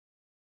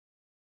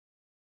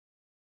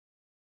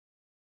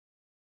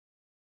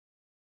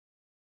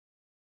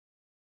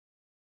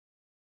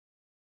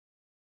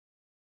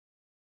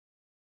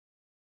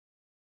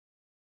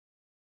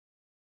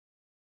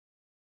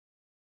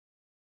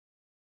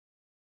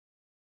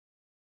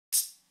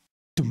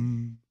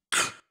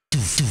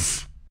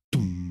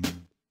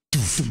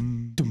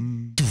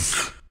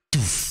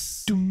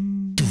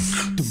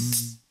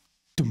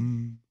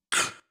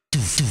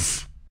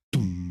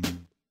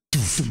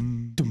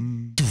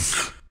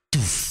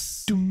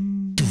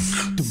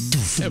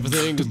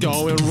Everything is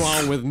going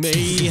wrong with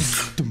me.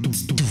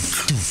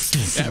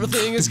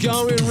 Everything is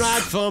going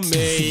right for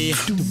me.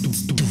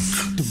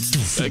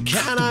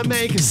 Can I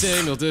make a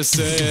single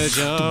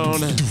decision?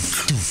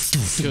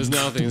 Cause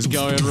nothing's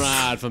going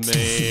right for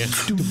me.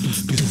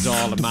 Cause it's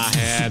all in my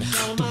head.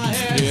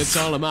 It's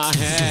all in my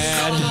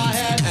head.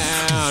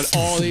 And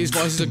all these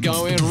voices are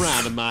going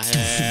round in my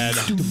head.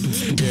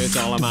 It's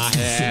all in my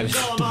head.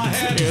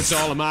 It's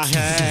all in my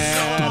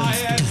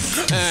head.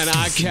 And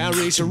I can't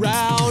reach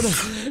around.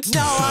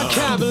 No, I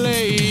can't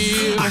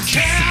believe. I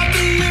can't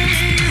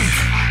believe.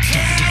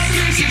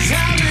 This is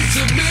happening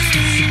to me.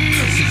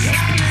 This is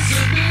happening to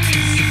me.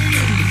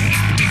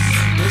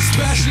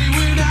 Especially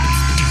when none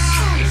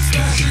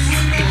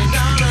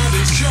of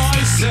these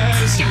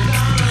choices.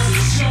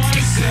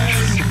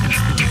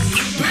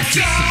 But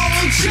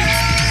don't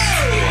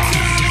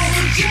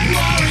you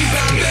worry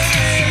about me.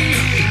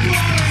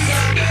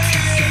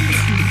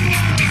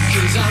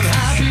 Cause I'm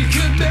happy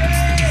could be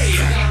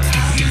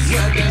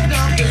when there's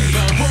nothing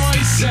but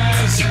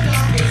voices.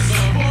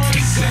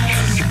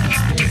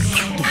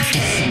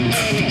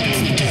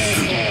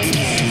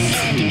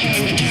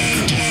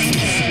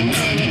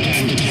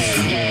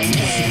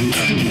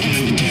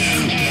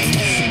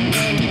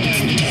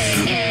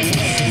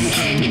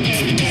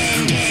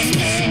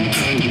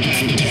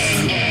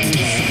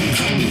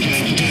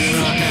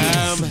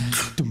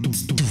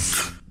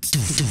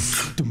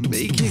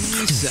 Making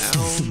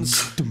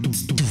sounds,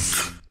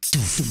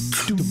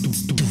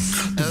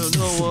 and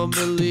no one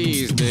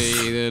believes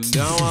me, then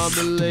no one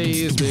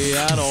believes me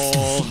at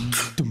all.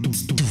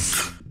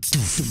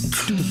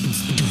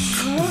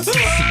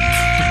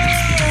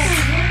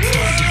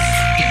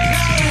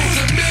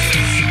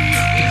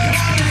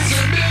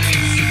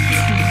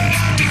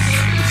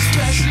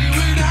 Especially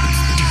when none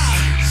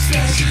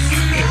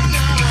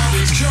of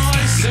these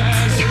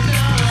choices.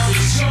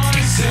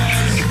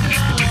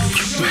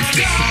 But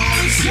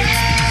don't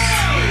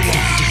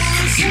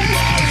you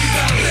worry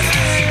about me.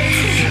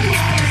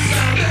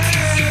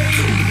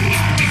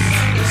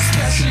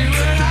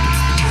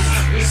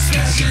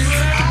 Especially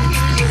when I'm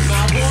with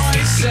my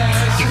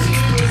voices.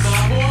 With my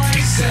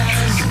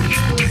voices.